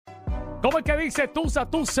¿Cómo es que dice Tusa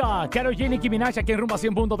Tusa? Karol G, Nicki Minaj aquí en Rumba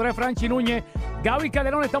 100.3, Franchi Núñez, Gaby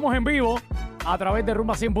Calderón, estamos en vivo a través de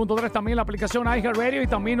Rumba 100.3, también la aplicación iHeartRadio y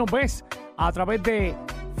también nos ves a través de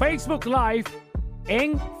Facebook Live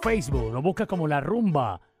en Facebook. Lo buscas como La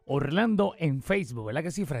Rumba Orlando en Facebook, ¿verdad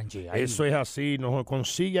que sí, Franchi? Ahí. Eso es así, nos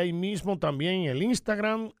consigue ahí mismo también en el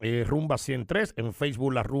Instagram, Rumba 103, en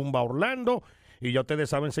Facebook La Rumba Orlando. Y ya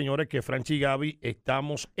ustedes saben, señores, que Franchi y Gaby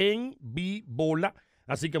estamos en Vivola.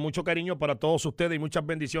 Así que mucho cariño para todos ustedes y muchas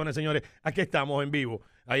bendiciones, señores. Aquí estamos en vivo.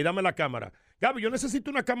 Ahí dame la cámara. Gaby, yo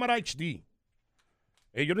necesito una cámara HD.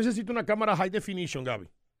 Yo necesito una cámara High Definition, Gaby.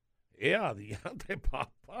 Adiante,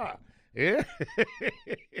 papá.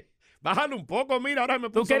 Bájalo un poco, mira, ahora me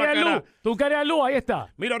puso la cara. Luz? ¿Tú querías luz? Ahí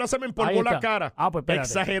está. Mira, ahora se me empolvó la cara. Pues espérate.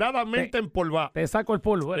 Exageradamente empolvada. Te saco el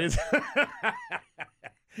polvo.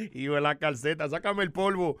 Y la calceta, sácame el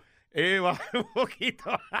polvo. Baja un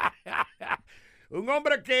poquito. Un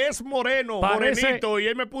hombre que es moreno, morenito, y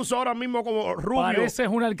él me puso ahora mismo como rubio. Pareces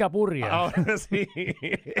una alcapurria. Ahora sí.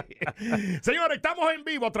 Señores, estamos en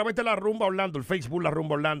vivo a través de La Rumba Orlando, el Facebook La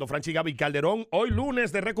Rumba Orlando, Franchi y Gaby Calderón. Hoy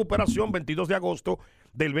lunes de recuperación, 22 de agosto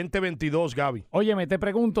del 2022, Gaby. Óyeme, te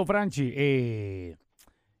pregunto, Franchi,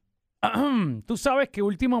 tú sabes que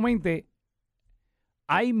últimamente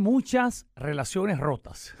hay muchas relaciones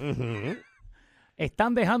rotas. Uh-huh.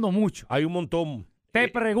 Están dejando mucho. Hay un montón. Te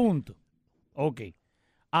pregunto. Ok.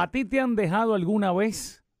 ¿A ti te han dejado alguna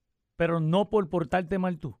vez, pero no por portarte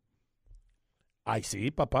mal tú? Ay,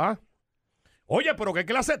 sí, papá. Oye, pero ¿qué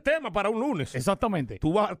clase de tema para un lunes? Exactamente.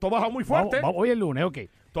 Tú has bajado muy fuerte. Hoy es lunes, ok.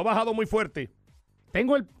 Tú has bajado muy fuerte.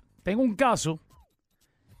 Tengo un caso,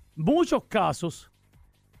 muchos casos,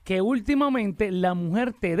 que últimamente la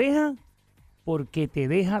mujer te deja porque te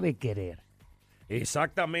deja de querer.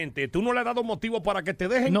 Exactamente. Tú no le has dado motivo para que te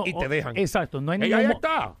dejen y te dejan. Exacto. No hay ahí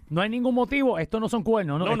está. No hay ningún motivo. Esto no son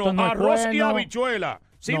cuernos. No, arroz y habichuela.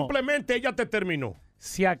 Simplemente ella te terminó.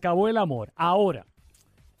 Se acabó el amor. Ahora,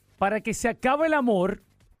 para que se acabe el amor,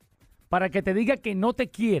 para que te diga que no te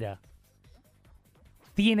quiera,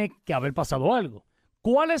 tiene que haber pasado algo.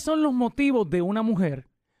 ¿Cuáles son los motivos de una mujer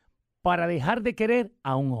para dejar de querer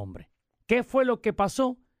a un hombre? ¿Qué fue lo que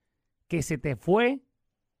pasó? Que se te fue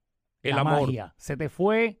el la amor. Magia. Se te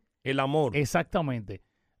fue el amor. Exactamente.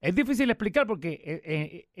 Es difícil explicar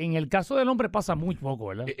porque en el caso del hombre pasa muy poco,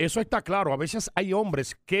 ¿verdad? Eso está claro. A veces hay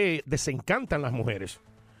hombres que desencantan las mujeres.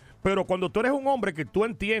 Pero cuando tú eres un hombre que tú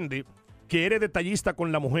entiendes que eres detallista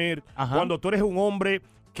con la mujer, Ajá. Cuando tú eres un hombre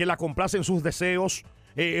que la complace en sus deseos,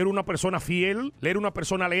 eres una persona fiel, eres una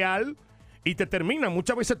persona leal, y te terminan.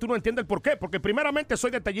 Muchas veces tú no entiendes el por qué. Porque primeramente soy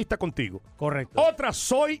detallista contigo. Correcto. Otra,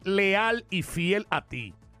 soy leal y fiel a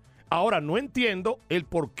ti. Ahora, no entiendo el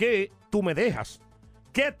por qué tú me dejas.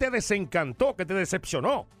 ¿Qué te desencantó? ¿Qué te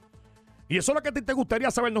decepcionó? Y eso es lo que a ti te gustaría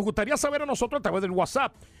saber. Nos gustaría saber a nosotros a través del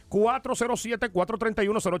WhatsApp.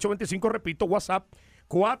 407-431-0825. Repito, WhatsApp.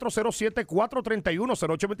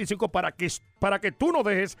 407-431-0825 para que tú nos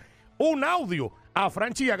dejes un audio a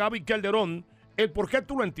Franchi y a Gaby Calderón. El por qué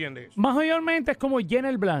tú lo entiendes. Mayormente es como llena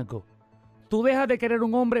el blanco. Tú dejas de querer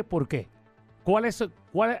un hombre, ¿por qué? ¿Cuáles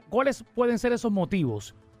pueden ser esos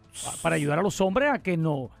motivos para ayudar a los hombres a que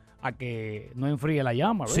no enfríe la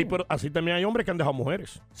llama? ¿verdad? Sí, pero así también hay hombres que han dejado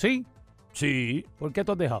mujeres. ¿Sí? Sí. ¿Por qué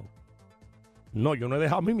tú has dejado? No, yo no he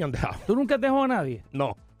dejado, a mí me han dejado. ¿Tú nunca has dejado a nadie?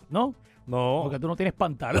 No. ¿No? No. Porque tú no tienes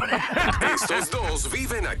pantalón. Estos dos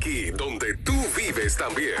viven aquí, donde tú vives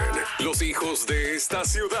también. Los hijos de esta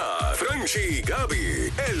ciudad. Franchi y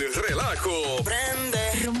Gaby, el relajo.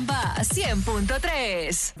 Prende. Rumba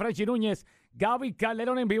 100.3. Franchi Núñez, Gaby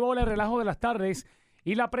Calderón en vivo, el relajo de las tardes.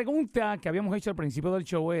 Y la pregunta que habíamos hecho al principio del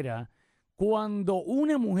show era, cuando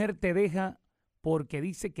una mujer te deja porque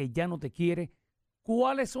dice que ya no te quiere,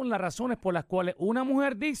 ¿cuáles son las razones por las cuales una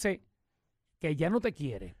mujer dice que ya no te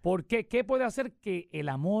quiere? ¿Por qué? ¿Qué puede hacer que el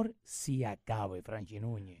amor se acabe, Franchi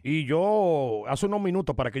Núñez? Y yo, hace unos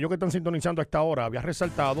minutos, para aquellos que están sintonizando a esta hora, había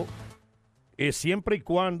resaltado, siempre y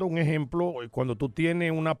cuando, un ejemplo, cuando tú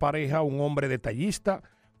tienes una pareja, un hombre detallista,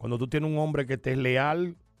 cuando tú tienes un hombre que te es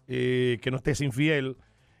leal, que no estés infiel,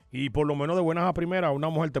 y por lo menos de buenas a primeras, una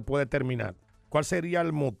mujer te puede terminar. ¿Cuál sería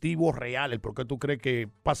el motivo real, el por qué tú crees que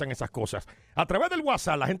pasan esas cosas? A través del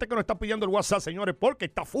WhatsApp, la gente que nos está pidiendo el WhatsApp, señores, porque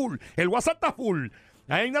está full. El WhatsApp está full.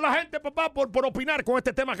 Ahí viene la gente, papá, por opinar con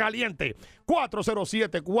este tema caliente.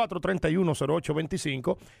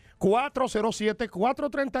 407-431-0825.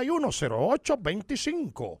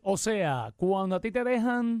 407-431-0825. O sea, cuando a ti te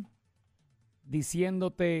dejan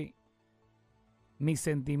diciéndote, mis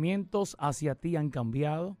sentimientos hacia ti han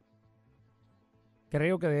cambiado,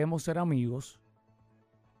 creo que debemos ser amigos,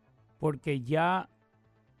 porque ya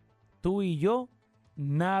tú y yo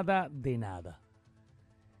nada de nada.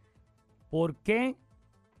 ¿Por qué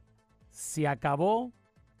se acabó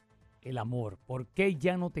el amor? ¿Por qué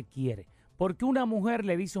ya no te quiere? ¿Por qué una mujer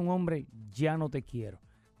le dice a un hombre, ya no te quiero?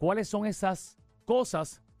 ¿Cuáles son esas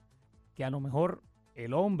cosas que a lo mejor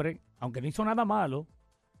el hombre, aunque no hizo nada malo,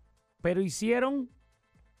 pero hicieron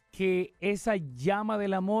que esa llama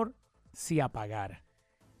del amor se apagara?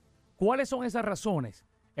 ¿Cuáles son esas razones?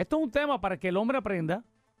 Esto es un tema para que el hombre aprenda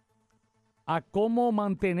a cómo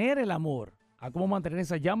mantener el amor, a cómo mantener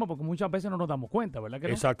esa llama, porque muchas veces no nos damos cuenta, ¿verdad que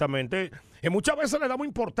no? Exactamente. Y muchas veces le damos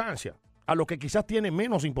importancia a lo que quizás tiene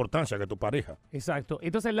menos importancia que tu pareja. Exacto.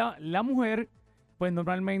 Entonces la mujer, pues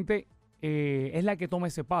normalmente es la que toma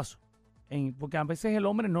ese paso. Porque a veces el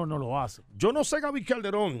hombre no lo hace. Yo no sé, Gaby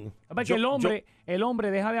Calderón. Porque el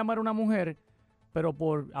hombre deja de amar a una mujer, pero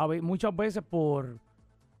muchas veces por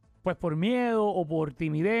miedo o por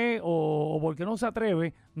timidez o porque no se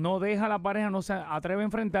atreve, no deja a la pareja, no se atreve a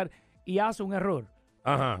enfrentar y hace un error.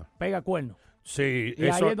 Ajá. Pega cuerno. Sí. Y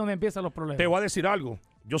ahí es donde empiezan los problemas. Te voy a decir algo.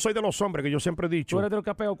 Yo soy de los hombres que yo siempre he dicho. Tú eres de los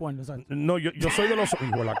que ha pegado cuernos, ¿sabes? No, yo soy de los...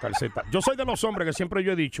 Hijo de la calceta. Yo soy de los hombres que siempre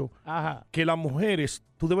yo he dicho que las mujeres,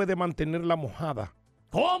 tú debes de mantenerla mojada.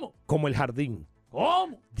 ¿Cómo? Como el jardín.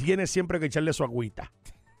 ¿Cómo? Tienes siempre que echarle su agüita.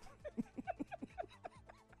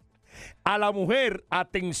 A la mujer,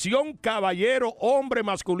 atención caballero, hombre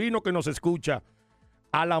masculino que nos escucha.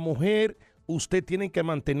 A la mujer usted tiene que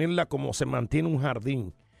mantenerla como se mantiene un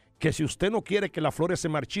jardín. Que si usted no quiere que las flores se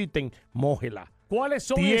marchiten, mójela. ¿Cuáles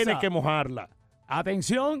son Tiene esas? que mojarla.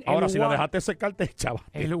 Atención. Ahora, si la dejaste secar, te echaba.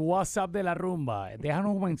 El WhatsApp de la rumba.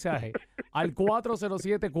 Déjanos un mensaje al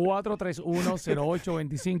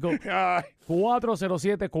 407-431-0825.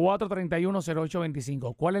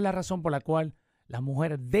 407-431-0825. ¿Cuál es la razón por la cual las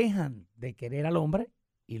mujeres dejan de querer al hombre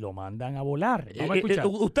y lo mandan a volar? Vamos a escuchar.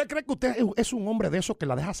 ¿Usted cree que usted es un hombre de esos que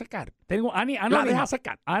la deja secar? Tengo La anónima. deja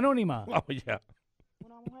secar. Anónima. Vamos ya.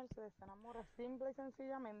 Una mujer se desenamora simple y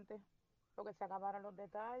sencillamente porque se acabaron los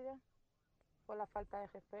detalles, por la falta de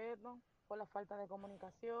respeto, por la falta de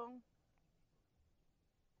comunicación,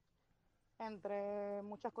 entre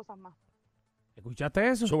muchas cosas más. ¿Escuchaste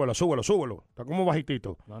eso? Súbelo. Está como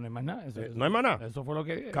bajitito. No hay más nada. ¿No hay más nada? Eso fue lo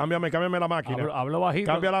que dije. Cámbiame la máquina. Hablo bajito.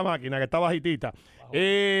 Cambia la máquina, que está bajitita.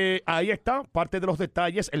 Ahí está parte de los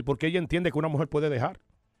detalles, el por qué ella entiende que una mujer puede dejar.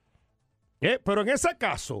 Pero en ese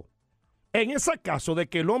caso de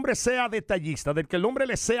que el hombre sea detallista, de que el hombre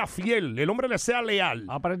le sea fiel, el hombre le sea leal.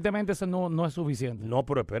 Aparentemente eso no es suficiente. No,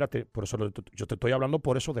 pero espérate, por eso yo te estoy hablando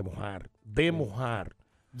por eso de mojar. De mojar.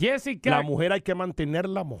 Jessica. La mujer hay que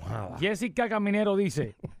mantenerla mojada. Jessica Caminero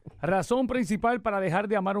dice, razón principal para dejar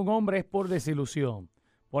de amar a un hombre es por desilusión.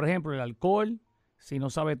 Por ejemplo, el alcohol, si no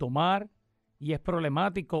sabe tomar y es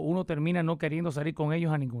problemático, uno termina no queriendo salir con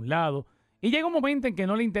ellos a ningún lado. Y llega un momento en que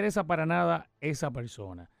no le interesa para nada esa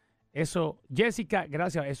persona. Eso, Jessica,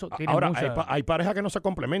 gracias, eso tiene Ahora, mucha... hay parejas que no se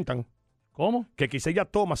complementan. ¿Cómo? Que quizá ella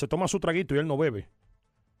se toma su traguito y él no bebe.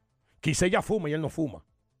 Quizá ella fuma y él no fuma.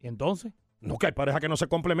 ¿Y entonces? No, que hay parejas que no se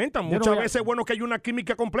complementan. Muchas veces es bueno que hay una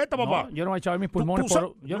química completa, papá. No, yo no voy a echar mis pulmones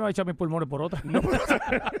por otra. No.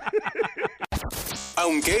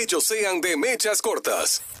 Aunque ellos sean de mechas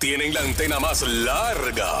cortas, tienen la antena más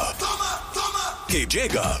larga. Que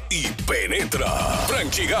llega y penetra.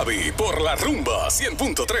 Frankie y Gaby por la rumba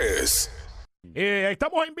 100.3.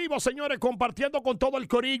 Estamos en vivo, señores, compartiendo con todo el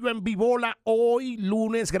corillo en Vivola hoy,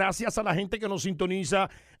 lunes, gracias a la gente que nos sintoniza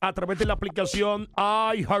a través de la aplicación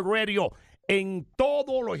iHeartRadio en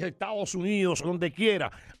todos los Estados Unidos, donde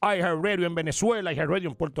quiera. iHeartRadio en Venezuela, iHeartRadio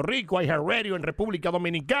en Puerto Rico, iHeartRadio en República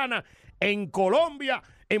Dominicana, en Colombia,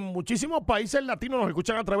 en muchísimos países latinos nos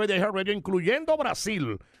escuchan a través de iHeartRadio, incluyendo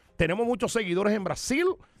Brasil. Tenemos muchos seguidores en Brasil,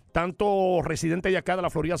 tanto residentes de acá de la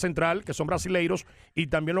Florida Central, que son brasileiros, y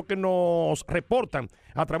también los que nos reportan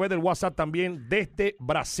a través del WhatsApp también desde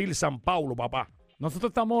Brasil, San Paulo, papá. Nosotros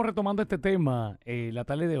estamos retomando este tema la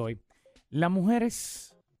tarde de hoy. Las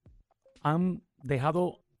mujeres han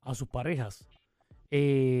dejado a sus parejas.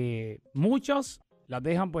 Muchas las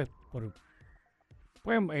dejan por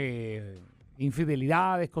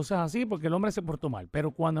infidelidades, cosas así, porque el hombre se portó mal.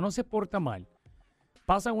 Pero cuando no se porta mal,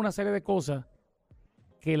 pasan una serie de cosas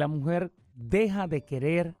que la mujer deja de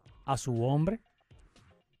querer a su hombre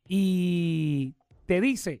y te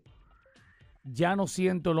dice, ya no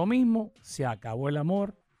siento lo mismo, se acabó el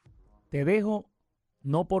amor, te dejo,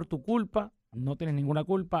 no por tu culpa, no tienes ninguna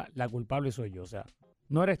culpa, la culpable soy yo. O sea,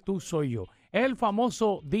 no eres tú, soy yo. Es el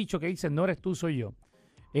famoso dicho que dice, no eres tú, soy yo.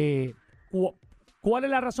 ¿Cuál es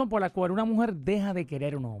la razón por la cual una mujer deja de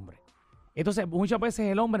querer a un hombre? Entonces, muchas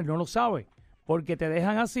veces el hombre no lo sabe, porque te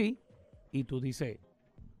dejan así y tú dices,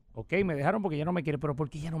 ok, me dejaron porque ya no me quiere, pero ¿por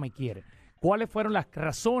qué ya no me quiere? cuáles fueron las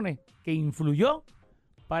razones que influyó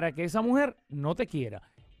para que esa mujer no te quiera.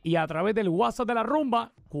 Y a través del WhatsApp de la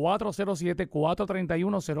rumba,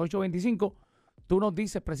 407-431-0825, tú nos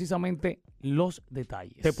dices precisamente los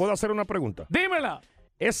detalles. ¿Te puedo hacer una pregunta? ¡Dímela!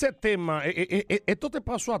 Ese tema, ¿esto te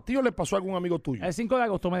pasó a ti o le pasó a algún amigo tuyo? El 5 de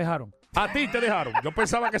agosto me dejaron. A ti te dejaron. Yo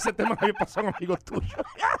pensaba que ese tema había pasado a un amigo tuyo.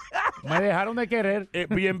 Me dejaron de querer.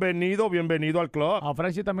 Bienvenido al club. A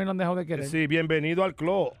Franchi también lo han dejado de querer. Sí, bienvenido al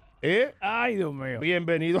club. Ay, Dios mío.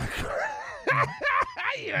 Bienvenido al club.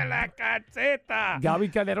 ¡Ay, la cacheta!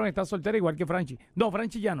 Gaby Calderón está soltera igual que Franchi. No,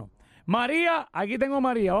 Franchi ya no. María, aquí tengo a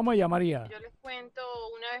María. Vamos allá, María. Yo les cuento,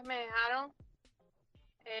 una vez me dejaron,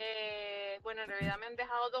 bueno, en realidad me han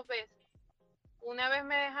dejado 2 veces. Una vez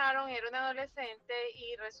me dejaron, era una adolescente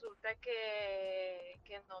y resulta que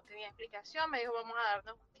no tenía explicación. Me dijo, vamos a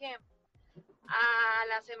darnos un tiempo. A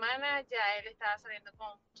la semana ya él estaba saliendo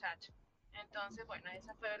con un muchacho. Entonces, bueno,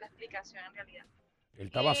 esa fue la explicación en realidad. Él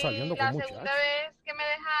estaba saliendo con muchachos. La segunda vez que me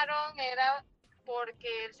dejaron era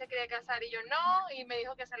porque él se quería casar y yo no, y me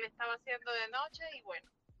dijo que se le estaba haciendo de noche y bueno.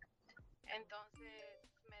 Entonces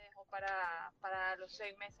me dejó para los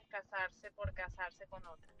 6 meses casarse por casarse con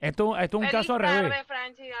otra. Esto es un caso al revés. Feliz tarde,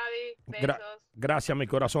 Franchi, Gaby. Besos. Gracias, mi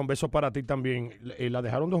corazón. Besos para ti también. La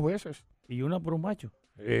dejaron 2 veces. Y una por un macho.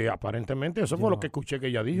 Aparentemente, eso fue lo que escuché que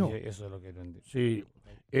ella dijo. Eso es lo que entendí. Sí.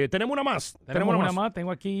 Tenemos una más. Tenemos una más.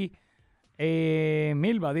 Tengo aquí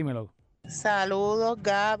Milva, dímelo. Saludos,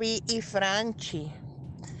 Gaby y Franchi.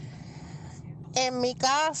 En mi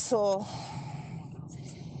caso,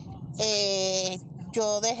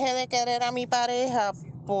 yo dejé de querer a mi pareja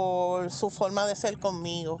por su forma de ser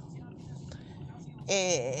conmigo.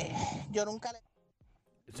 Yo nunca le...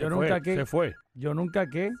 Se fue. Yo nunca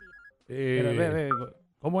qué.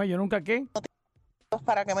 ¿Cómo es? Yo nunca qué.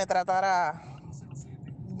 Para que me tratara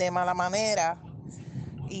de mala manera.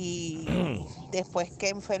 Y después que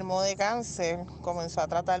enfermó de cáncer, comenzó a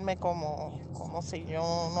tratarme como si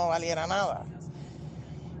yo no valiera nada.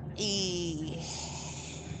 Y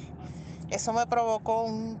eso me provocó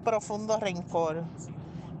un profundo rencor.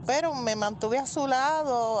 Pero me mantuve a su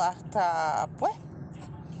lado hasta, pues,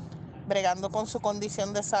 bregando con su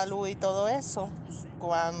condición de salud y todo eso.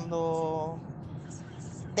 Cuando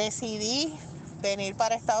decidí venir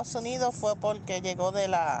para Estados Unidos fue porque llegó de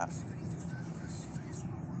las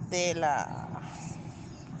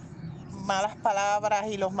malas palabras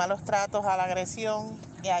y los malos tratos a la agresión,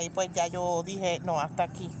 y ahí pues ya yo dije, no, hasta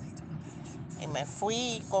aquí. Y me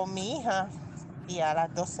fui con mi hija, y a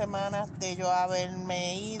las 2 semanas de yo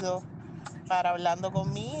haberme ido para hablando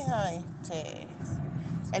con mi hija,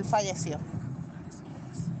 él falleció.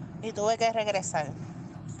 Y tuve que regresar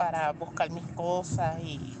para buscar mis cosas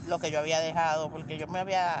y lo que yo había dejado, porque yo me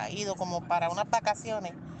había ido como para unas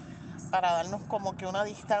vacaciones, para darnos como que una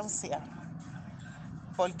distancia,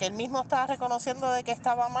 porque él mismo estaba reconociendo de que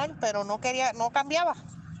estaba mal, pero no cambiaba.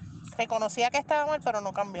 Reconocía que estaba mal, pero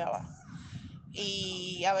no cambiaba.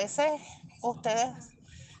 Y a veces ustedes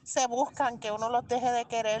se buscan que uno los deje de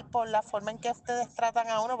querer por la forma en que ustedes tratan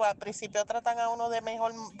a uno, porque al principio tratan a uno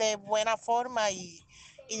de buena forma y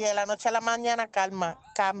de la noche a la mañana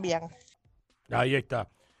cambian. Ahí está.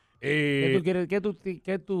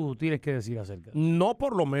 ¿Qué tú tienes que decir acerca? No,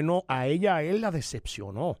 por lo menos a él la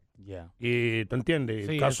decepcionó. Ya. ¿Te entiendes?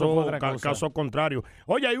 Sí, caso contrario.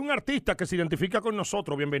 Oye, hay un artista que se identifica con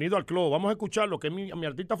nosotros. Bienvenido al club. Vamos a escucharlo, que es mi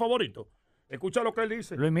artista favorito. Escucha lo que él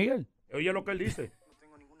dice. Luis Miguel. Oye lo que él dice. No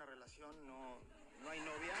tengo ninguna relación, no hay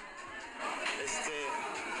novia.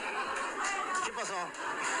 ¿Qué pasó?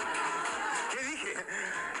 ¿Qué dije?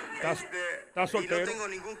 ¿Estás soltero? Y no tengo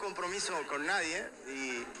ningún compromiso con nadie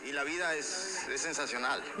y la vida es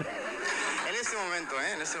sensacional. En este momento,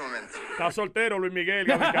 en este momento. Estás soltero, Luis Miguel.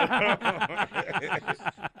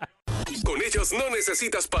 Con ellos no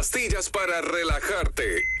necesitas pastillas para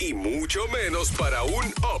relajarte y mucho menos para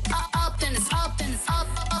un up.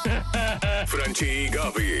 Franchi y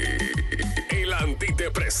Gaby, el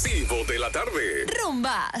antidepresivo de la tarde.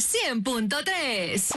 Rumba 100.3.